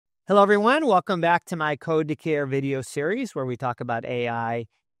Hello, everyone. Welcome back to my Code to Care video series where we talk about AI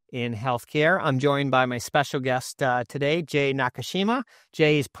in healthcare. I'm joined by my special guest today, Jay Nakashima.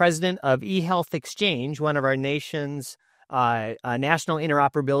 Jay is president of eHealth Exchange, one of our nation's national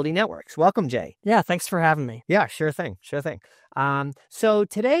interoperability networks. Welcome, Jay. Yeah, thanks for having me. Yeah, sure thing. So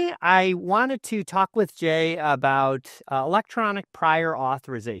today I wanted to talk with Jay about electronic prior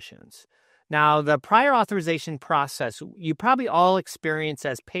authorizations. Now, the prior authorization process, you probably all experience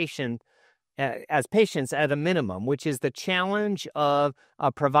as patients at a minimum, which is the challenge of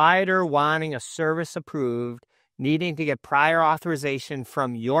a provider wanting a service approved, needing to get prior authorization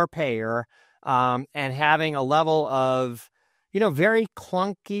from your payer, and having a level of, very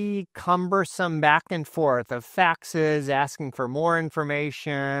clunky, cumbersome back and forth of faxes, asking for more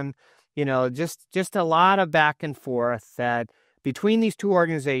information, just a lot of back and forth that between these two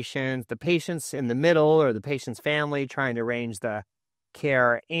organizations, the patient's in the middle or the patient's family trying to arrange the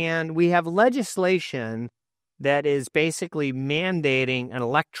care. And we have legislation that is basically mandating an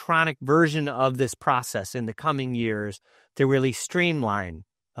electronic version of this process in the coming years to really streamline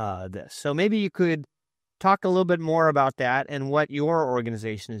this. So maybe you could talk a little bit more about that and what your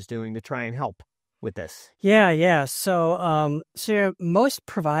organization is doing to try and help with this. Yeah. So most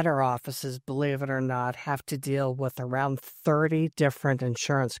provider offices, believe it or not, have to deal with around 30 different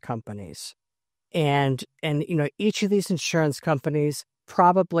insurance companies. And each of these insurance companies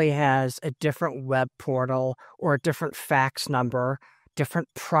probably has a different web portal or a different fax number, different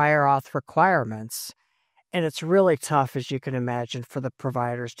prior auth requirements. And it's really tough, as you can imagine, for the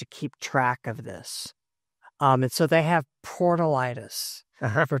providers to keep track of this. And so they have portalitis.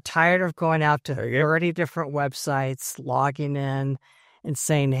 If we're tired of going out to 30 different websites, logging in and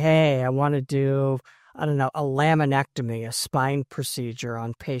saying, hey, I want to do, a laminectomy, a spine procedure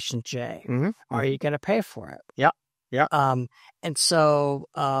on patient J. Are you going to pay for it? Yeah. And so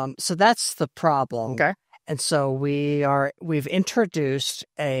that's the problem. Okay. And so we've introduced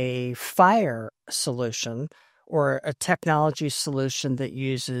a FHIR solution or a technology solution that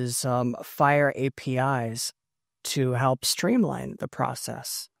uses FHIR APIs to help streamline the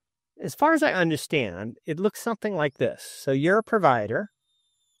process. As far as I understand, it looks something like this. So you're a provider.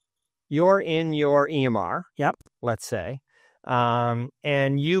 You're in your EMR, let's say,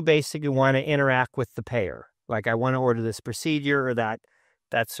 and you basically want to interact with the payer. Like, I want to order this procedure or that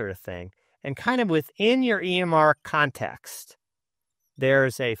sort of thing. And kind of within your EMR context,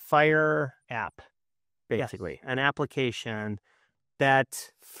 there's a FHIR app, basically, an application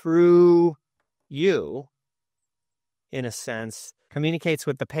that through you, in a sense, communicates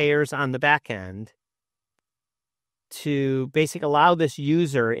with the payers on the back end to basically allow this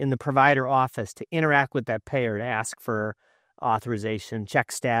user in the provider office to interact with that payer to ask for authorization,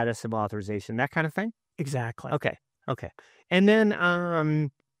 check status of authorization, that kind of thing? Exactly. Okay. And then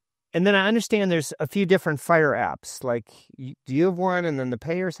I understand there's a few different FHIR apps. Like, do you have one and then the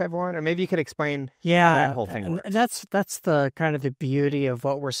payers have one? Or maybe you could explain that whole thing works. That's the kind of the beauty of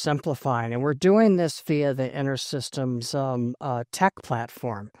what we're simplifying. And we're doing this via the InterSystems tech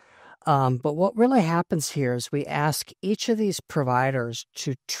platform. But what really happens here is we ask each of these providers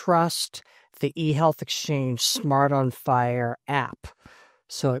to trust the eHealth Exchange Smart on FHIR app.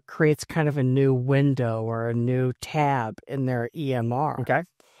 So it creates kind of a new window or a new tab in their EMR. Okay.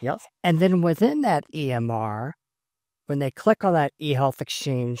 Yep. And then within that EMR, when they click on that eHealth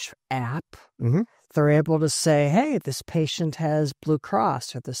Exchange app, they're able to say, hey, this patient has Blue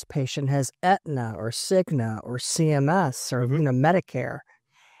Cross, or this patient has Aetna or Cigna or CMS or Medicare.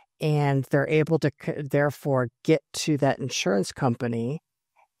 And they're able to therefore get to that insurance company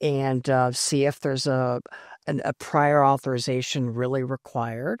and see if there's a prior authorization really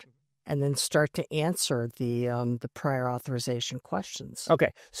required, and then start to answer the prior authorization questions.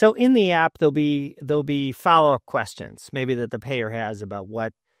 Okay, so in the app there'll be follow-up questions, maybe that the payer has about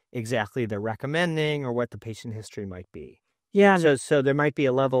what exactly they're recommending or what the patient history might be. Yeah. So there might be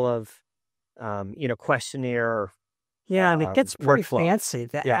a level of questionnaire. Yeah, and it gets pretty workflow. fancy.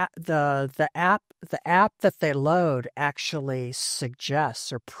 The app that they load actually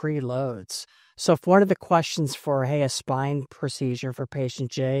suggests or preloads. So if one of the questions for, hey, a spine procedure for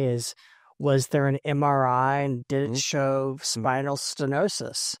patient J is, was there an MRI and did it show spinal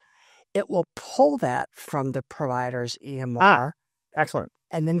stenosis? It will pull that from the provider's EMR. Excellent.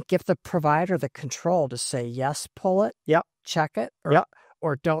 And then give the provider the control to say, yes, pull it, check it,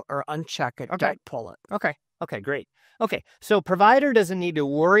 or don't, or uncheck it, don't pull it. Okay, great. Okay, so provider doesn't need to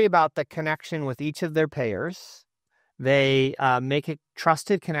worry about the connection with each of their payers. They make a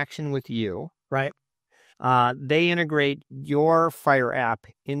trusted connection with you. Right. They integrate your FHIR app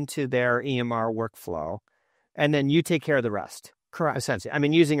into their EMR workflow, and then you take care of the rest. Correct. Essentially, I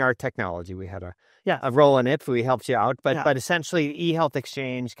mean, using our technology, we had a role in it. We helped you out, but essentially, eHealth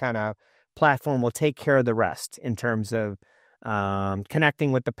Exchange kind of platform will take care of the rest in terms of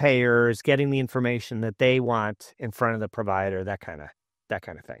connecting with the payers, getting the information that they want in front of the provider, that kind of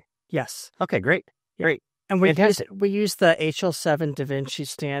thing. Yes. Okay, great. And we use the HL7 Da Vinci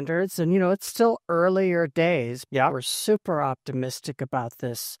standards, and it's still earlier days. Yeah, we're super optimistic about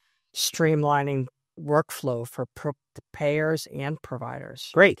this streamlining workflow for payers and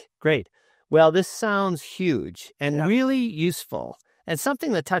providers. Great. Well, this sounds huge and really useful, and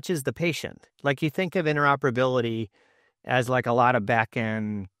something that touches the patient. Like, you think of interoperability as like a lot of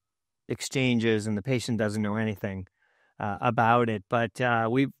back-end exchanges, and the patient doesn't know anything about it. But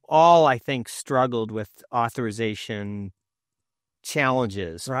we've all, I think, struggled with authorization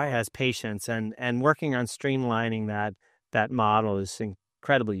challenges as patients, and working on streamlining that model is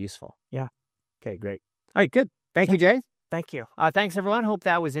incredibly useful. Yeah. Okay, great. All right, good. Thank you, Jay. Thank you. Thanks, everyone. Hope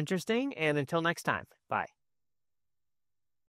that was interesting. And until next time, bye.